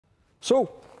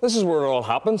So, this is where it all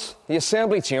happens, the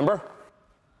Assembly chamber.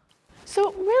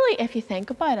 So really, if you think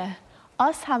about it,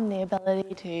 us having the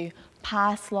ability to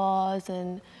pass laws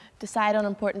and decide on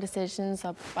important decisions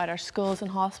about our schools and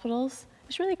hospitals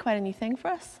is really quite a new thing for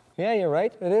us. Yeah, you're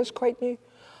right, it is quite new.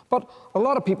 But a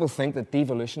lot of people think that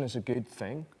devolution is a good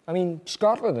thing. I mean,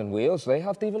 Scotland and Wales, they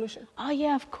have devolution. Oh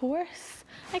yeah, of course.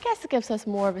 I guess it gives us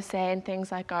more of a say in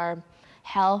things like our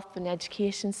health and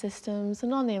education systems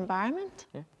and on the environment.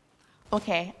 Yeah.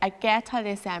 Okay, I get how the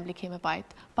Assembly came about,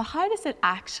 but how does it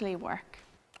actually work?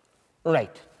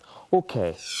 Right,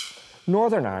 okay.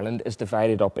 Northern Ireland is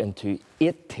divided up into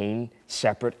 18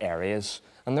 separate areas,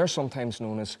 and they're sometimes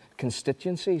known as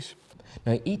constituencies.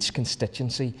 Now, each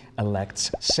constituency elects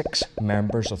 6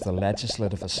 members of the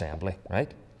Legislative Assembly,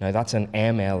 right? Now, that's an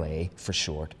MLA for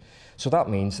short. So that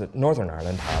means that Northern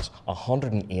Ireland has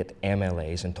 108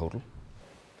 MLAs in total.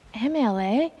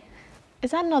 MLA?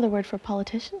 Is that another word for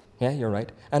politician? Yeah, you're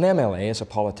right. An MLA is a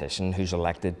politician who's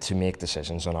elected to make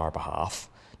decisions on our behalf.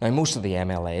 Now, most of the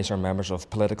MLAs are members of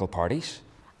political parties.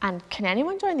 And can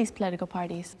anyone join these political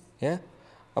parties? Yeah,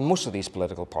 and most of these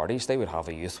political parties, they would have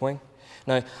a youth wing.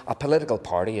 Now, a political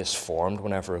party is formed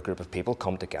whenever a group of people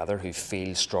come together who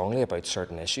feel strongly about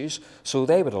certain issues, so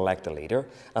they would elect a leader,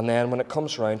 and then when it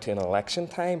comes around to an election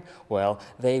time, well,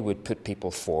 they would put people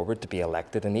forward to be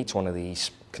elected in each one of these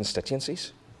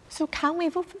constituencies. So can we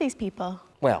vote for these people?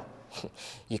 Well,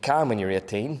 you can when you're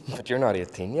 18, but you're not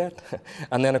 18 yet.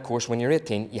 And then, of course, when you're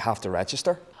 18, you have to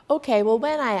register. Okay, well,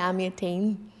 when I am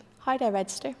 18, how do I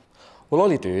register? Well,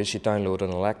 all you do is you download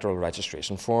an electoral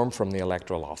registration form from the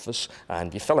electoral office,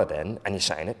 and you fill it in, and you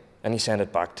sign it, and you send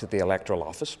it back to the electoral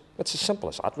office. It's as simple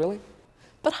as that, really.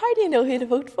 But how do you know who to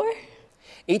vote for?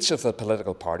 Each of the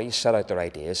political parties set out their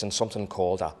ideas in something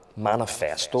called a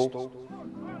manifesto.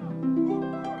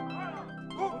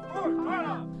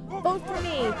 Vote for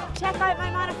me. Check out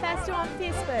my manifesto on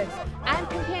Facebook. I'm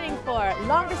campaigning for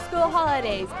longer school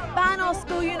holidays, ban all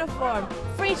school uniform,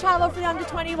 free travel for the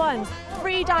under-21s,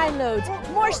 free downloads,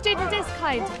 more student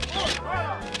discount.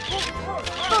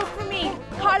 Vote for me.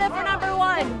 Carla for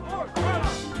 #1.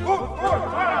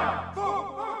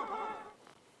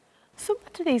 So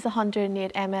what do these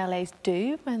 108 MLAs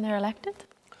do when they're elected?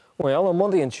 Well, on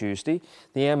Monday and Tuesday,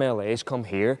 the MLAs come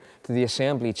here to the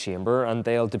Assembly chamber and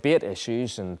they'll debate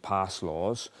issues and pass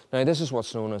laws. Now, this is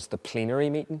what's known as the plenary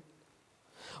meeting.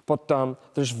 But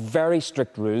there's very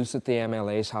strict rules that the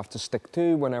MLAs have to stick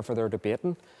to whenever they're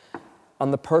debating.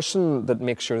 And the person that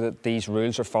makes sure that these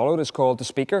rules are followed is called the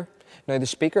Speaker. Now, the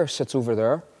Speaker sits over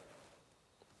there.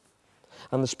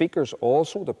 And the Speaker's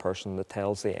also the person that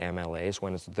tells the MLAs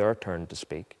when it's their turn to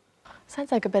speak.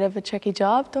 Sounds like a bit of a tricky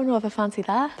job. Don't know if I fancy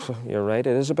that. You're right,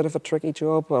 it is a bit of a tricky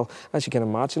job. Well, as you can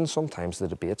imagine, sometimes the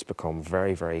debates become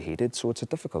very, very heated, so it's a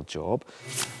difficult job.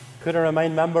 Could I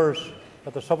remind members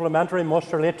that the supplementary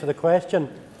must relate to the question?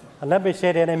 And let me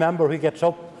say to any member who gets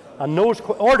up and knows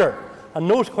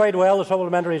quite well the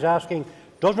supplementary is asking,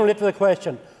 doesn't relate to the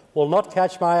question, will not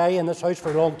catch my eye in this House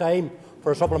for a long time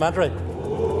for a supplementary.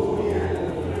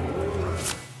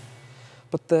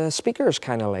 But the Speaker is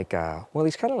kind of like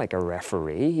he's kind of like a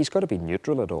referee. He's got to be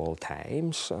neutral at all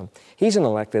times. He's an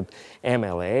elected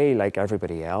MLA like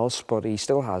everybody else, but he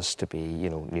still has to be,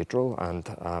 neutral. And,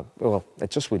 well,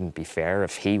 it just wouldn't be fair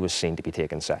if he was seen to be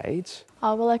taking sides.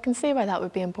 Oh, well, I can see why that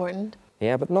would be important.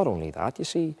 Yeah, but not only that, you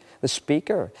see, the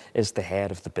Speaker is the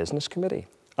head of the Business Committee.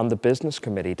 And the Business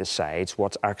Committee decides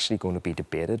what's actually going to be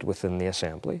debated within the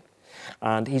Assembly.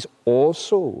 And he's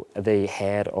also the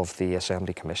head of the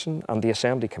Assembly Commission, and the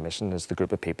Assembly Commission is the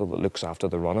group of people that looks after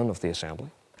the running of the Assembly.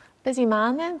 Busy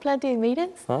man then, plenty of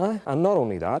meetings. And not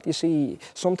only that, you see,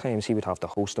 sometimes he would have to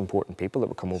host important people that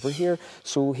would come over here,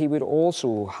 so he would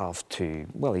also have to,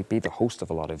 well, he'd be the host of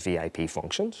a lot of VIP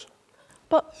functions.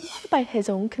 But what about his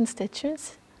own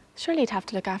constituents? Surely he'd have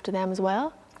to look after them as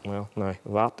well. Well, now,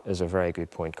 that is a very good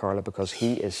point, Carla, because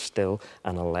he is still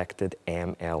an elected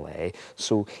MLA,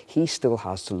 so he still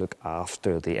has to look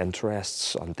after the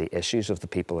interests and the issues of the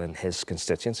people in his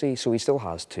constituency, so he still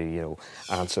has to,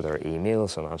 answer their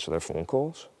emails and answer their phone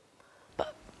calls.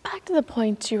 But back to the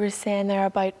point you were saying there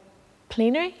about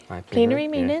plenary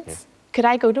meetings. Yeah. Could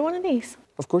I go to one of these?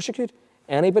 Of course you could.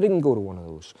 Anybody can go to one of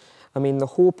those. I mean, the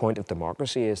whole point of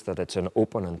democracy is that it's an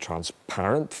open and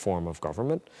transparent form of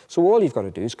government. So all you've got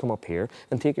to do is come up here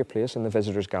and take your place in the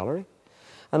visitors' gallery.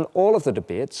 And all of the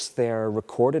debates, they're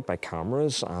recorded by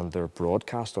cameras and they're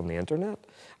broadcast on the internet.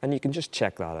 And you can just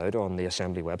check that out on the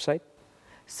Assembly website.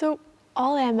 So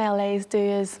all MLAs do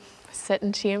is Sit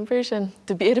in chambers and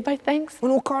debate about things?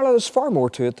 Well, no, Carla, there's far more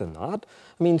to it than that.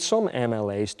 I mean, some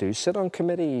MLAs do sit on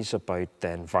committees about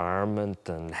the environment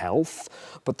and health,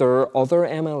 but there are other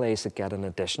MLAs that get an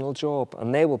additional job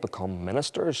and they will become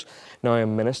ministers. Now, a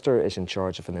minister is in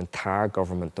charge of an entire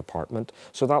government department,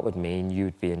 so that would mean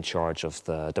you'd be in charge of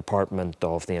the Department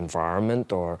of the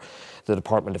Environment or the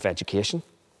Department of Education.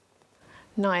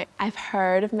 Now, I've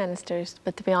heard of ministers,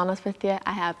 but to be honest with you,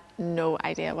 I have no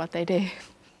idea what they do.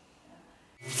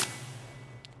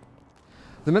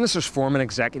 The ministers form an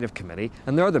executive committee,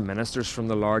 and they're the ministers from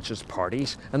the largest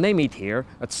parties, and they meet here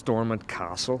at Stormont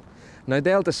Castle. Now,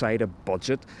 they'll decide a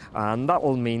budget, and that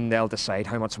will mean they'll decide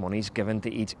how much money is given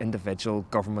to each individual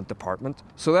government department.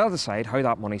 So they'll decide how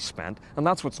that money's spent, and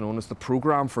that's what's known as the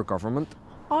programme for government.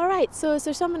 All right, so is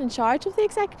there someone in charge of the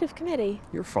executive committee?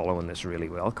 You're following this really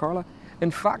well, Carla.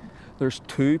 In fact, there's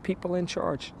 2 people in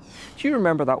charge. Do you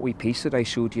remember that wee piece that I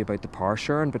showed you about the power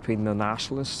sharing between the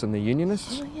nationalists and the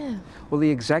unionists? Oh, yeah. Well, the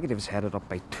executive is headed up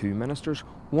by 2 ministers,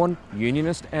 one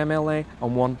unionist MLA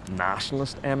and one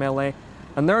nationalist MLA,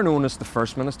 and they're known as the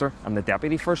First Minister and the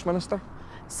Deputy First Minister.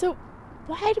 So,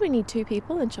 why do we need 2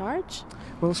 people in charge?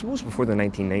 Well, I suppose before the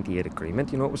 1998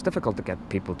 agreement, it was difficult to get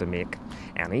people to make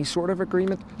any sort of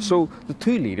agreement. So the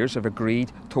 2 leaders have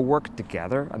agreed to work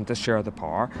together and to share the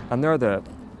power, and they're the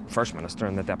First Minister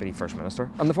and the Deputy First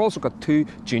Minister. And they've also got 2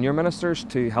 junior ministers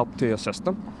to help to assist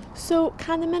them. So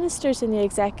can the ministers in the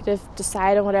executive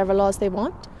decide on whatever laws they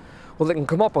want? Well, they can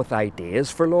come up with ideas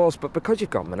for laws, but because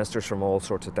you've got ministers from all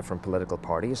sorts of different political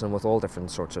parties and with all different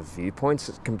sorts of viewpoints,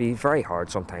 it can be very hard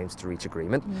sometimes to reach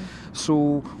agreement.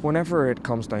 So whenever it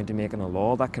comes down to making a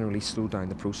law, that can really slow down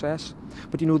the process.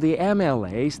 But the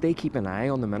MLAs, they keep an eye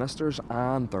on the ministers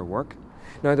and their work.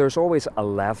 Now, there's always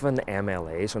 11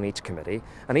 MLAs on each committee,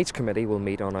 and each committee will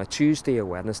meet on a Tuesday, a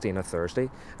Wednesday and a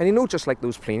Thursday. And just like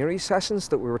those plenary sessions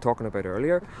that we were talking about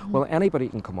earlier, well, anybody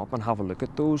can come up and have a look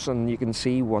at those, and you can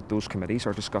see what those committees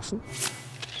are discussing.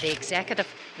 The executive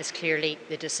is clearly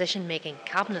the decision-making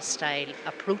cabinet-style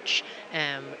approach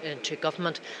to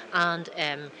government, and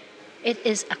it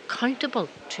is accountable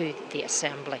to the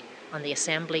Assembly. And the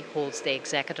Assembly holds the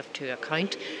executive to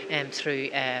account through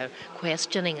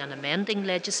questioning and amending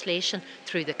legislation,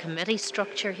 through the committee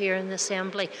structure here in the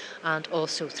Assembly, and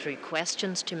also through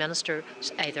questions to ministers,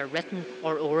 either written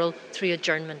or oral, through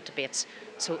adjournment debates.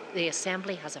 So the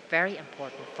Assembly has a very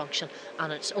important function,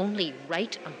 and it's only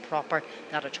right and proper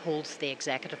that it holds the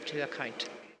executive to account.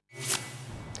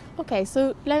 Okay,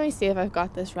 so let me see if I've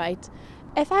got this right.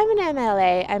 If I'm an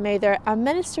MLA, I'm either a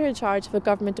minister in charge of a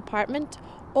government department,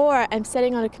 or I'm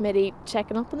sitting on a committee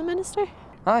checking up on the minister?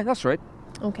 Aye, that's right.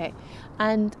 Okay.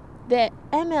 And the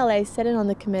MLAs sitting on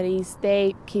the committees,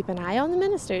 they keep an eye on the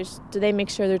ministers? Do they make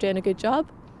sure they're doing a good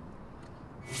job?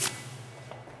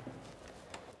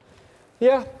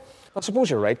 Yeah, I suppose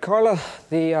you're right, Carla.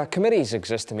 The committees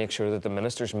exist to make sure that the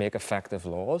ministers make effective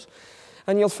laws.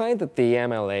 And you'll find that the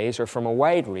MLAs are from a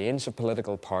wide range of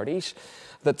political parties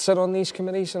that sit on these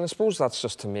committees, and I suppose that's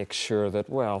just to make sure that,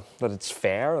 that it's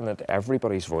fair and that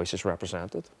everybody's voice is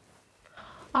represented.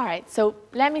 All right, so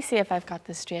let me see if I've got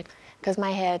this straight, because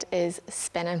my head is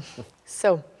spinning.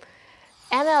 So,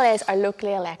 MLAs are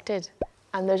locally elected,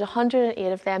 and there's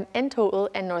 108 of them in total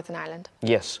in Northern Ireland.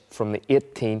 Yes, from the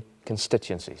 18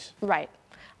 constituencies. Right.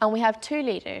 And we have 2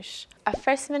 leaders, a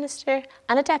First Minister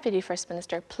and a Deputy First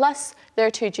Minister, plus there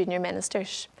are 2 junior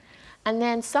ministers. And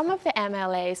then some of the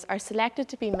MLAs are selected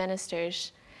to be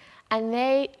ministers, and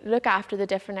they look after the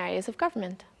different areas of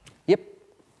government. Yep,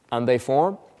 and they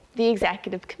form? The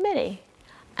Executive Committee.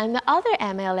 And the other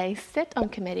MLAs sit on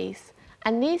committees,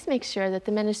 and these make sure that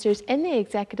the ministers in the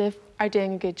executive are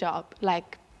doing a good job,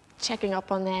 like checking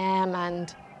up on them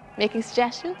and making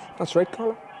suggestions. That's right,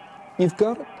 Carla. You've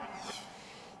got it.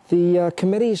 The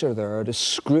committees are there to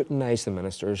scrutinise the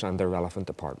ministers and their relevant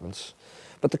departments.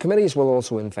 But the committees will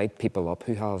also invite people up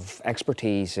who have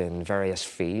expertise in various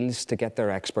fields to get their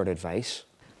expert advice.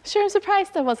 Sure, I'm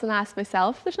surprised I wasn't asked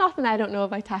myself. There's nothing I don't know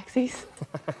about taxis.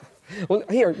 Well,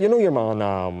 here, your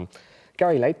man,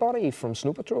 Gary Lightbody from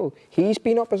Snow Patrol, he's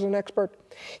been up as an expert.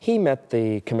 He met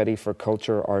the Committee for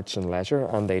Culture, Arts and Leisure,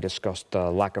 and they discussed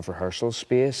the lack of rehearsal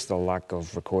space, the lack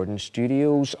of recording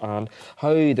studios, and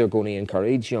how they're going to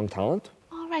encourage young talent.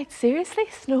 All right, seriously?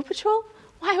 Snow Patrol?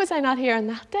 Why was I not here on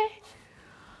that day?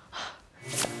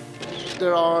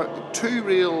 There are 2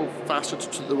 real facets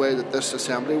to the way that this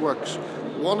Assembly works.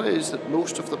 One is that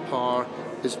most of the power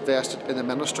is vested in the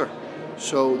Minister,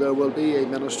 so there will be a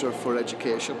Minister for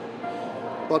Education.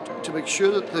 But to make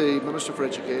sure that the Minister for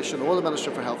Education, or the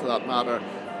Minister for Health for that matter,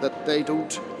 that they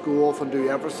don't go off and do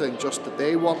everything just that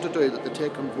they want to do, that they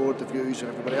take on board the views of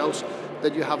everybody else,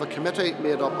 that you have a committee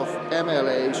made up of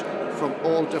MLAs from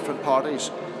all different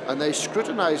parties, and they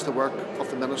scrutinise the work of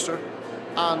the Minister,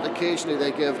 and occasionally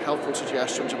they give helpful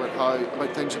suggestions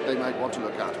about things that they might want to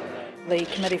look at. The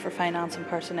Committee for Finance and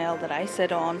Personnel that I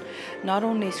sit on not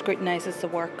only scrutinises the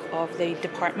work of the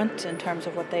department in terms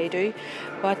of what they do,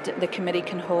 but the committee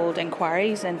can hold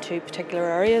inquiries into particular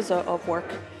areas of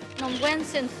work. On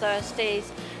Wednesdays and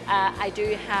Thursdays, I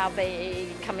do have a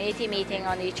committee meeting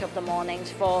on each of the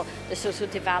mornings for the Social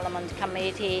Development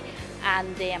Committee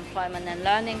and the Employment and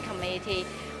Learning Committee.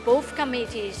 Both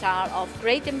committees are of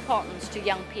great importance to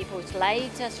young people's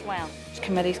lives as well.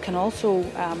 Committees can also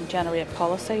generate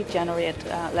policy, generate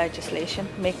legislation,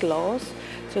 make laws.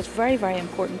 So it's very, very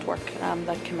important work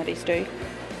that committees do.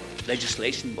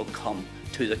 Legislation will come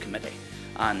to the committee,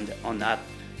 and on that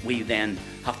we then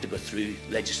have to go through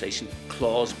legislation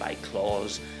clause by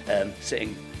clause,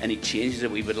 saying any changes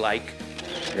that we would like.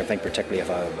 I think particularly of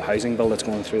a housing bill that's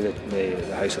going through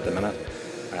the House at the minute,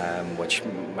 which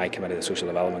my committee, the Social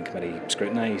Development Committee,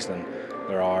 scrutinised, and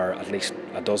there are at least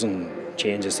a dozen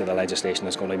changes to the legislation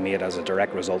that's going to be made as a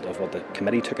direct result of what the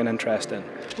committee took an interest in.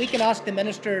 We can ask the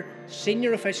Minister,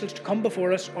 senior officials to come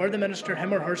before us, or the Minister,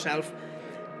 him or herself,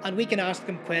 and we can ask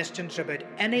them questions about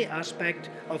any aspect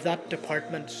of that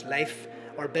department's life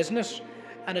or business,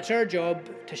 and it's our job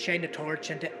to shine a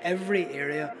torch into every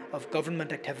area of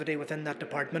government activity within that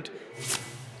department.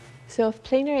 So if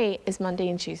plenary is Monday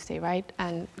and Tuesday, right,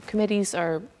 and committees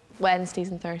are Wednesdays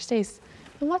and Thursdays,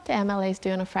 then what do MLAs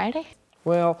do on a Friday?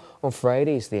 Well, on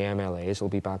Fridays, the MLAs will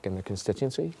be back in their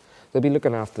constituency. They'll be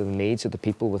looking after the needs of the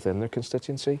people within their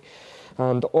constituency.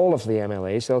 And all of the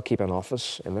MLAs, they'll keep an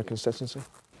office in their constituency.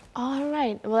 All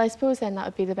right. Well, I suppose then that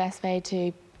would be the best way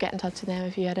to get in touch with them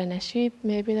if you had an issue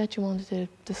maybe that you wanted to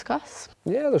discuss.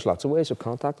 Yeah, there's lots of ways of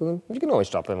contacting them. You can always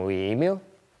drop them a wee email.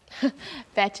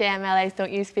 Betcha MLAs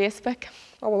don't use Facebook.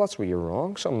 Oh, well, that's where you're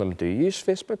wrong. Some of them do use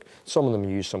Facebook. Some of them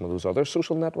use some of those other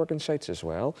social networking sites as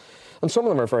well. And some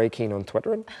of them are very keen on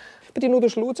Twittering. But you know,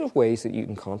 there's loads of ways that you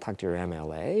can contact your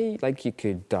MLA. Like you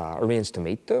could arrange to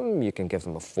meet them, you can give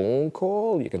them a phone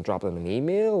call, you can drop them an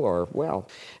email, or, well,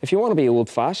 if you want to be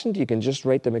old-fashioned, you can just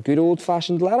write them a good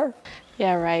old-fashioned letter.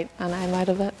 Yeah, right, and I'm out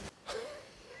of it.